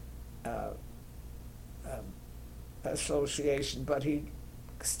Association. But he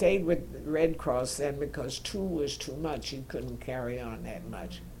stayed with the Red Cross then because 2 was too much. He couldn't carry on that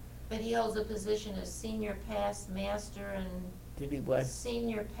much. But he holds a position as senior past master and Did he what?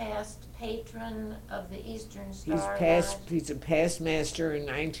 Senior past patron of the Eastern Star Lodge. He's a past master in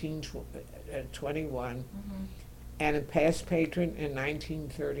 1921, Mm-hmm. and a past patron in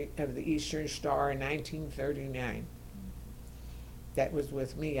 1930 of the Eastern Star in 1939. That was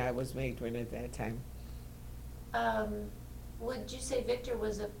with me. I was matron at that time. Would you say Victor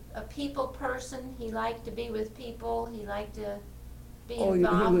was a people person? He liked to be with people. He liked to be involved He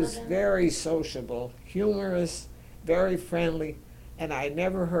was with them? very sociable, humorous, very friendly, and I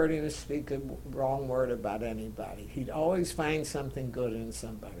never heard him speak a wrong word about anybody. He'd always find something good in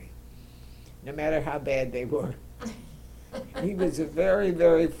somebody, no matter how bad they were. He was a very,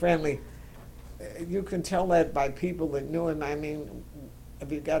 very friendly. You can tell that by people that knew him. I mean,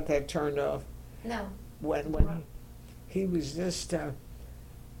 have you got that turned off? No. When he was just,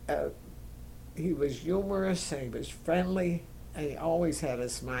 he was humorous, and he was friendly, and he always had a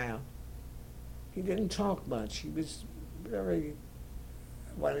smile. He didn't talk much. He was very,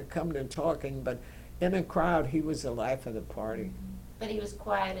 when it come to talking, but in a crowd, he was the life of the party. But he was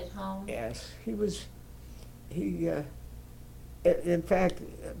quiet at home? Yes, in fact,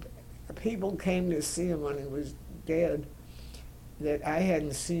 people came to see him when he was dead that I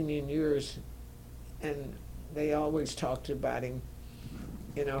hadn't seen in years, and they always talked about him,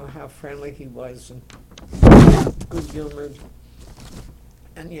 how friendly he was and good-humored.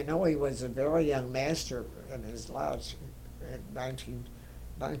 And he was a very young master in his lodge in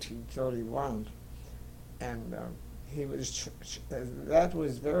 1931. And he was, that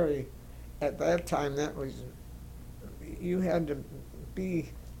was very, at that time, you had to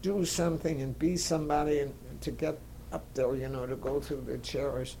do something and be somebody and to get up there, to go through the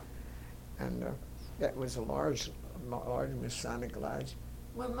chairs. And that was a large Masonic lodge.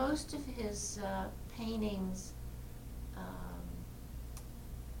 Were most of his paintings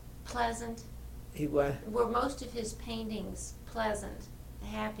pleasant? Were most of his paintings pleasant,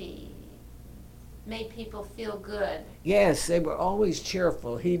 happy, made people feel good? Yes, they were always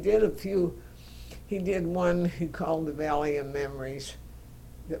cheerful. He did one he called the Valley of Memories,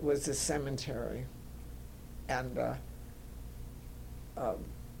 that was a cemetery. And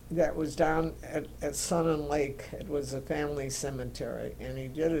that was down at Sun and Lake. It was a family cemetery, and he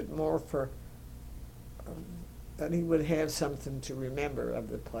did it more for that he would have something to remember of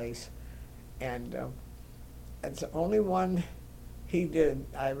the place. And it's the only one he did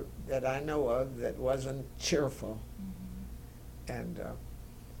that I know of that wasn't cheerful. Mm-hmm. And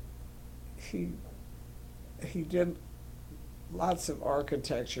he did lots of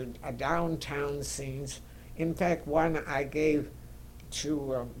architecture, downtown scenes. In fact, one I gave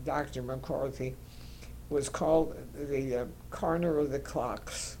to Dr. McCarthy was called the Corner of the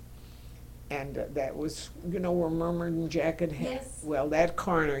Clocks. And that was, where Murmured and Jacket had. Yes. Well, that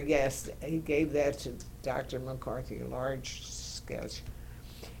corner, yes, he gave that to Dr. McCarthy, a large sketch.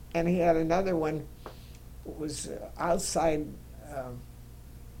 And he had another one, was outside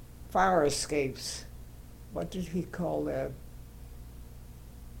fire escapes. What did he call that?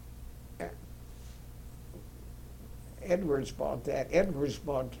 Edwards bought that. Edwards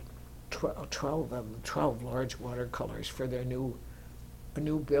bought 12 of them, 12 large watercolors for their a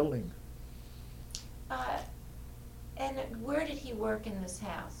new building. And where did he work in this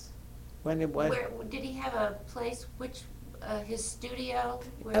house? When it was Where did he have a place? His studio?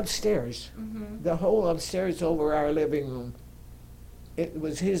 upstairs, Mm-hmm. the whole upstairs over our living room. It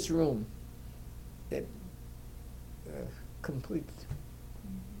was his room. It complete.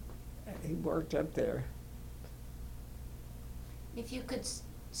 He worked up there. If you could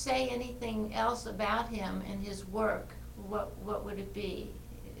say anything else about him and his work, what would it be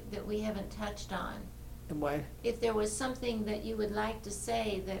that we haven't touched on? And why? If there was something that you would like to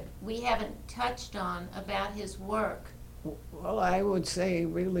say that we haven't touched on about his work. Well, I would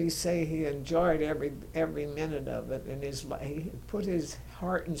really say he enjoyed every minute of it, and he put his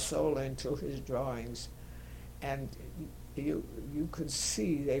heart and soul into his drawings, and you could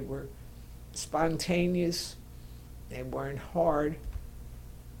see they were spontaneous, they weren't hard,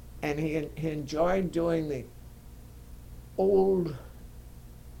 and he enjoyed doing the old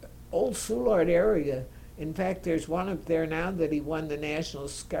Soulard area. In fact, there's one up there now that he won the National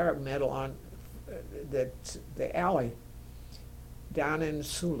Scarab Medal on, the alley down in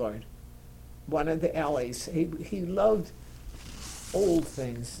Soulard, one of the alleys. He loved old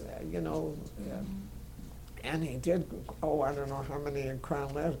things, and he did, I don't know how many in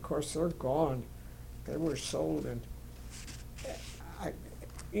Crown Land. Of course, they're gone. They were sold, and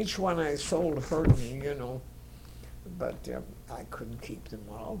each one I sold hurt me, but I couldn't keep them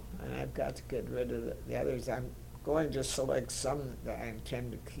all, and I've got to get rid of the others. I'm going to select some that I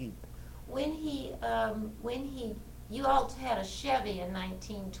intend to keep. When you all had a Chevy in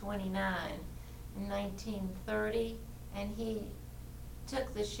 1929, in 1930, and he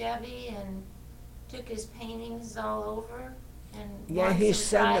took the Chevy and took his paintings all over and won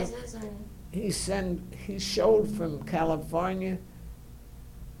some prizes and he showed from California,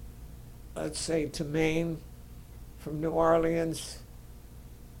 let's say, to Maine, from New Orleans.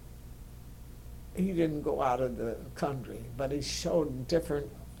 He didn't go out of the country, but he showed different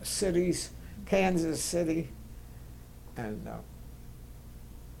cities, Kansas City, and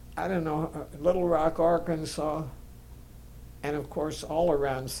I don't know, Little Rock, Arkansas, and of course all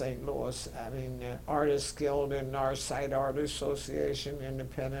around St. Louis. I mean, Artists Guild and Northside Art Association,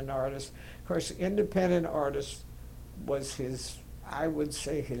 independent artists. Of course, independent artist was I would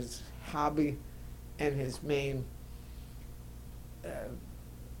say, his hobby and his main,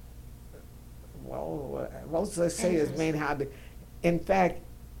 let's say his main hobby. In fact,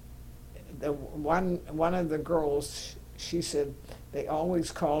 one of the girls, she said they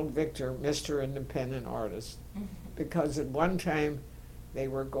always called Victor Mr. Independent Artist, because at one time they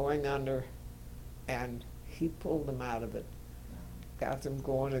were going under, and he pulled them out of it, got them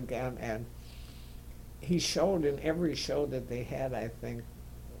going again, and he showed in every show that they had, I think,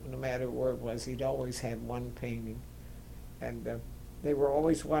 no matter where it was, he'd always had one painting, and they were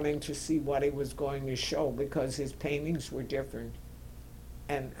always wanting to see what he was going to show, because his paintings were different.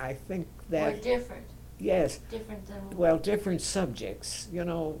 And I think that... Or different. Yes. Different than... Well, different subjects.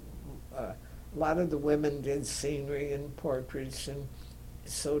 A lot of the women did scenery and portraits, and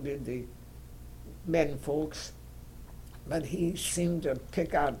so did the men folks. But he seemed to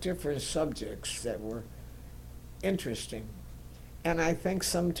pick out different subjects that were interesting. And I think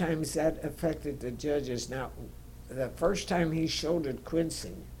sometimes that affected the judges. Now, the first time he showed at Kunz,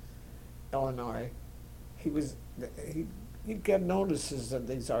 Illinois, he'd get notices of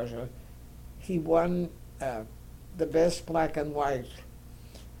these artists. He won the best black and white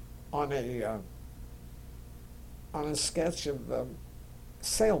on a sketch of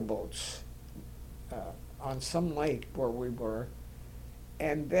sailboats on some lake where we were,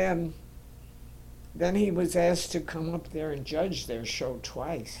 and then he was asked to come up there and judge their show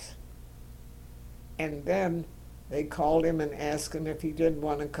twice, and then they called him and asked him if he didn't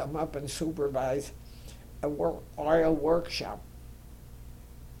want to come up and supervise a oil workshop.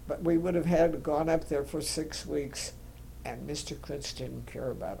 But we would have had gone up there for 6 weeks, and Mr. Kunz didn't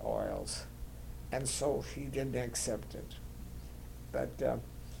care about oils, and so he didn't accept it. But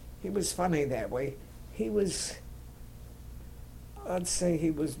he was funny that way. He was, I'd say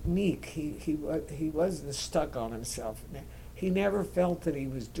he was meek. He wasn't stuck on himself. He never felt that he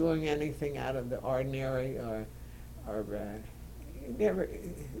was doing anything out of the ordinary, or he never,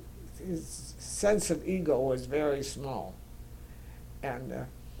 his sense of ego was very small. And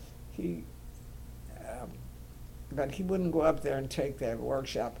but he wouldn't go up there and take that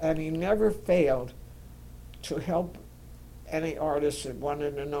workshop. And he never failed to help any artists that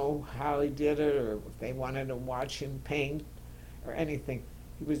wanted to know how he did it, or if they wanted to watch him paint or anything.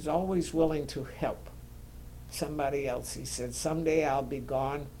 He was always willing to help. somebody else. He said, someday I'll be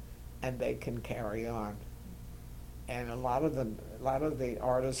gone and they can carry on. And a lot of the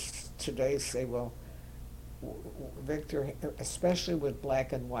artists today say, well, Victor, especially with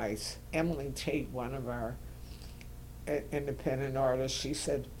black and whites, Emily Tate, one of our independent artists, she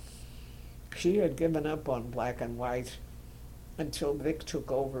said she had given up on black and white until Vic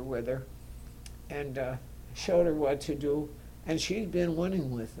took over with her and showed her what to do, and she's been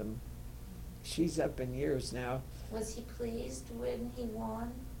winning with them. She's up in years now. Was he pleased when he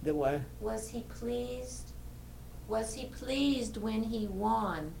won? The what? Was he pleased? Was he pleased when he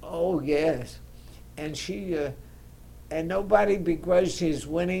won? Oh, yes. And and nobody begrudged his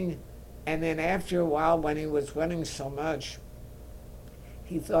winning. And then after a while, when he was winning so much,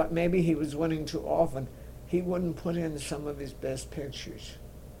 he thought maybe he was winning too often. He wouldn't put in some of his best pictures,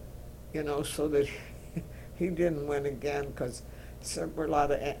 so that he didn't win again, because there were a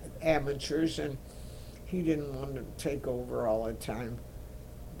lot of amateurs, and he didn't want to take over all the time.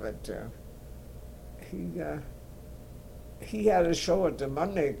 But he had a show at the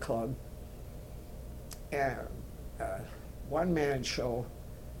Monday Club, one-man show,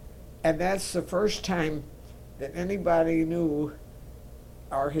 and that's the first time that anybody knew,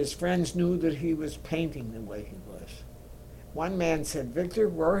 or his friends knew, that he was painting the way he was. One man said, "Victor,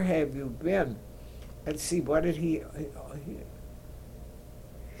 where have you been?" Let's see, what did he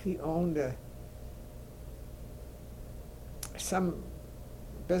owned some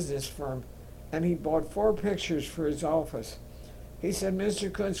business firm, and he bought 4 pictures for his office. He said,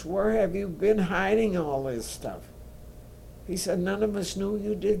 "Mr. Kunz, where have you been hiding all this stuff?" He said, "None of us knew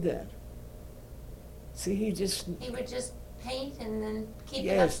you did that." See, he would just paint and then keep it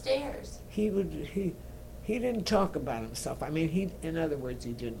Yes. upstairs. He didn't talk about himself. I mean, in other words,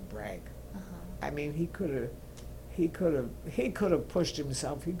 he didn't brag. I mean, he could have pushed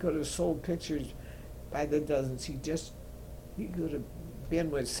himself. He could have sold pictures by the dozens. He could have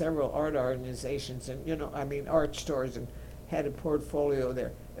been with several art organizations and art stores, and had a portfolio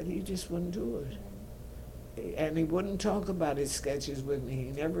there. But he just wouldn't do it. And he wouldn't talk about his sketches with me.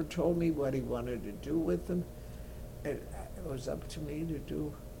 He never told me what he wanted to do with them. It was up to me to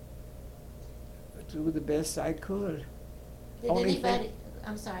do the best I could.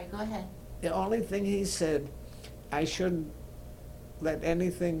 I'm sorry, go ahead. The only thing he said, I shouldn't let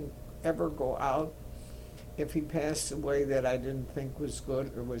anything ever go out if he passed away that I didn't think was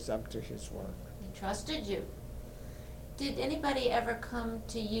good or was up to his work. He trusted you. Did anybody ever come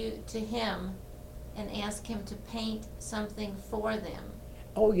to him, and ask him to paint something for them?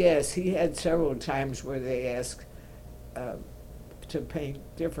 Oh, yes, he had several times where they asked to paint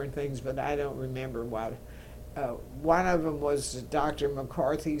different things, but I don't remember what. One of them was Dr.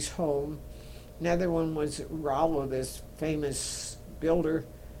 McCarthy's home. Another one was Rollo, this famous builder,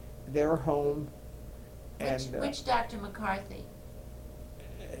 their home. Which Dr. McCarthy?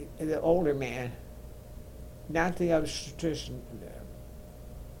 The older man, not the obstetrician.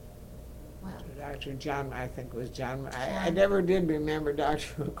 Well, Dr. John, I think it was John. I never did remember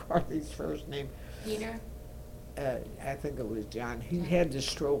Dr. McCarthy's first name. Peter? I think it was John. He had the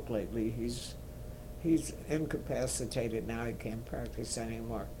stroke lately. He's incapacitated now. He can't practice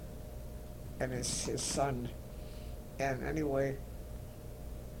anymore. And it's his son. And anyway,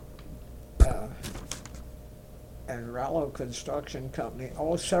 and Rollo Construction Company,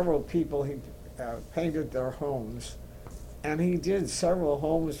 several people, he painted their homes. And he did several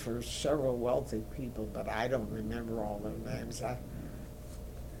homes for several wealthy people, but I don't remember all their names. All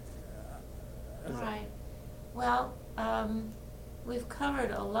right. Well, we've covered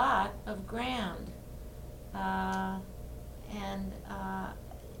a lot of ground. And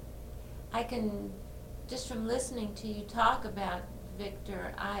I can, just from listening to you talk about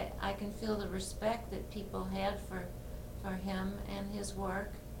Victor, I can feel the respect that people had for him and his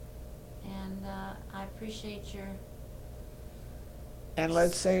work. And I appreciate your... And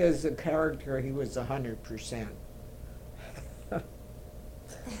let's say as a character, he was 100%.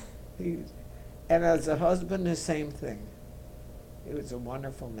 And as a husband, the same thing. He was a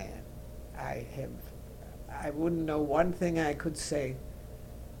wonderful man. I wouldn't know one thing I could say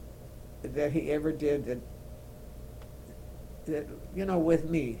that he ever did that with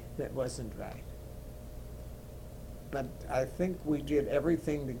me, that wasn't right. But I think we did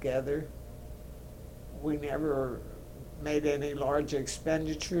everything together. We never made any large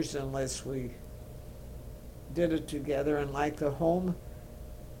expenditures unless we did it together. And like the home,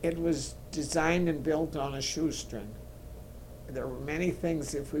 it was designed and built on a shoestring. There were many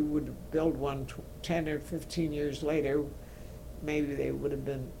things, if we would build one 10 or 15 years later, maybe they would have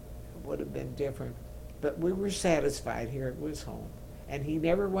been different. But we were satisfied here. It was home. And he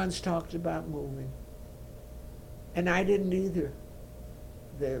never once talked about moving. And I didn't either.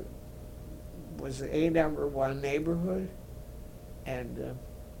 There was a number 1 neighborhood, and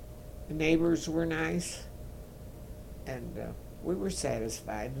the neighbors were nice, and we were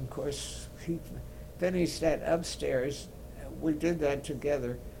satisfied. And of course, he finished that upstairs. We did that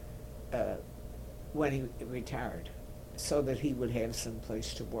together when he retired, so that he would have some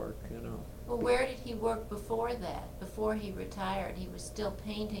place to work, you know. Well, where did he work before that? Before he retired, he was still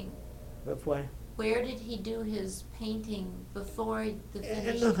painting. But what? Where did he do his painting before the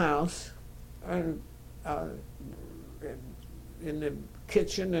finish? In the house, uh, in the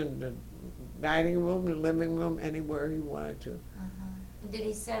kitchen and the dining room, the living room, anywhere he wanted to. Uh-huh. Did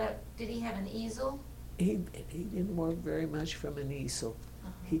he set up? Did he have an easel? He didn't work very much from an easel.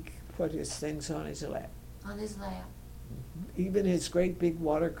 Uh-huh. He put his things on his lap. On his lap. Even his great big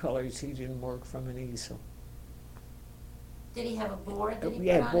watercolors, he didn't work from an easel. Did he have a board that he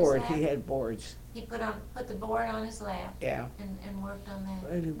Yeah, put on board. his lap? He had boards. He put the board on his lap. Yeah. And worked on that.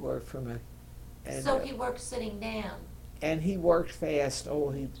 And he worked from a. And, So he worked sitting down. And he worked fast. Oh,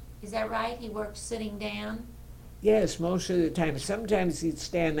 he. Is that right? He worked sitting down. Yes, most of the time. Sometimes he'd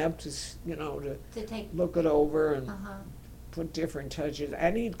stand up to, you know, To take. look it over and Uh-huh. put different touches.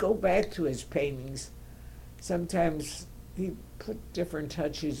 And he'd go back to his paintings. Sometimes he'd put different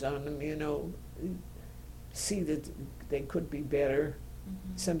touches on them, you know, he'd see that they could be better.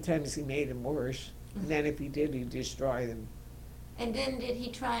 Mm-hmm. Sometimes he made them worse. And then if he did, he'd destroy them. And then did he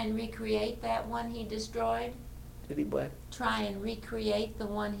try and recreate that one he destroyed? Did he what? Try and recreate the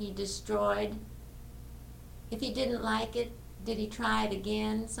one he destroyed? If he didn't like it, did he try it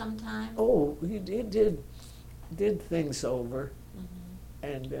again sometime? Oh, he did things over. Mm-hmm.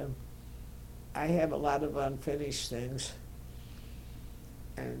 And I have a lot of unfinished things.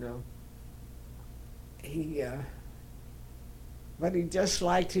 And but he just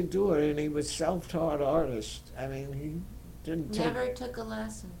liked to do it, and he was self-taught artist. I mean, he didn't Never took a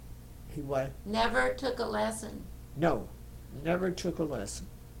lesson. He what? Never took a lesson. No, never took a lesson.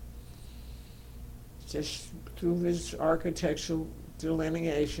 Just through his architectural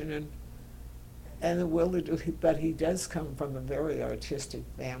delineation and the will to do. But he does come from a very artistic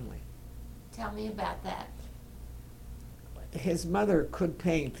family. Tell me about that. His mother could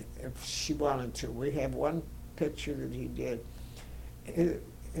paint if she wanted to. We have one picture that he did.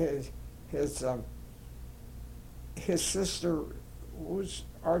 His sister was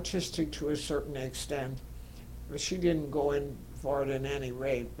artistic to a certain extent, but she didn't go in for it in any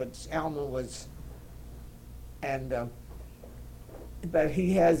rate. But Alma was, and but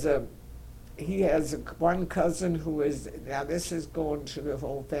he has one cousin who is, now this is going to the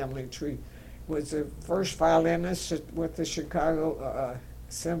whole family tree, was the first violinist with the Chicago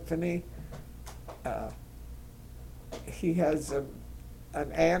Symphony. He has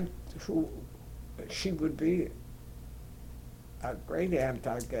an aunt who, she would be a great aunt,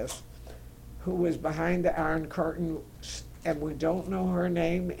 I guess, who was behind the Iron Curtain, and we don't know her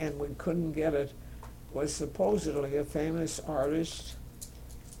name, and we couldn't get it, was supposedly a famous artist.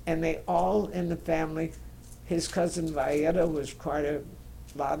 And they all in the family, his cousin Vida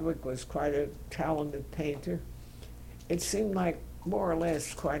Lodwick was quite a talented painter. It seemed like more or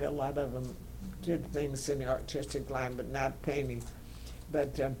less quite a lot of them did things in the artistic line, but not painting.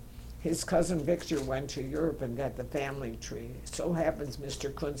 But his cousin Victor went to Europe and got the family tree. It so happens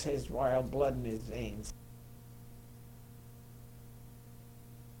Mr. Kunz has royal blood in his veins.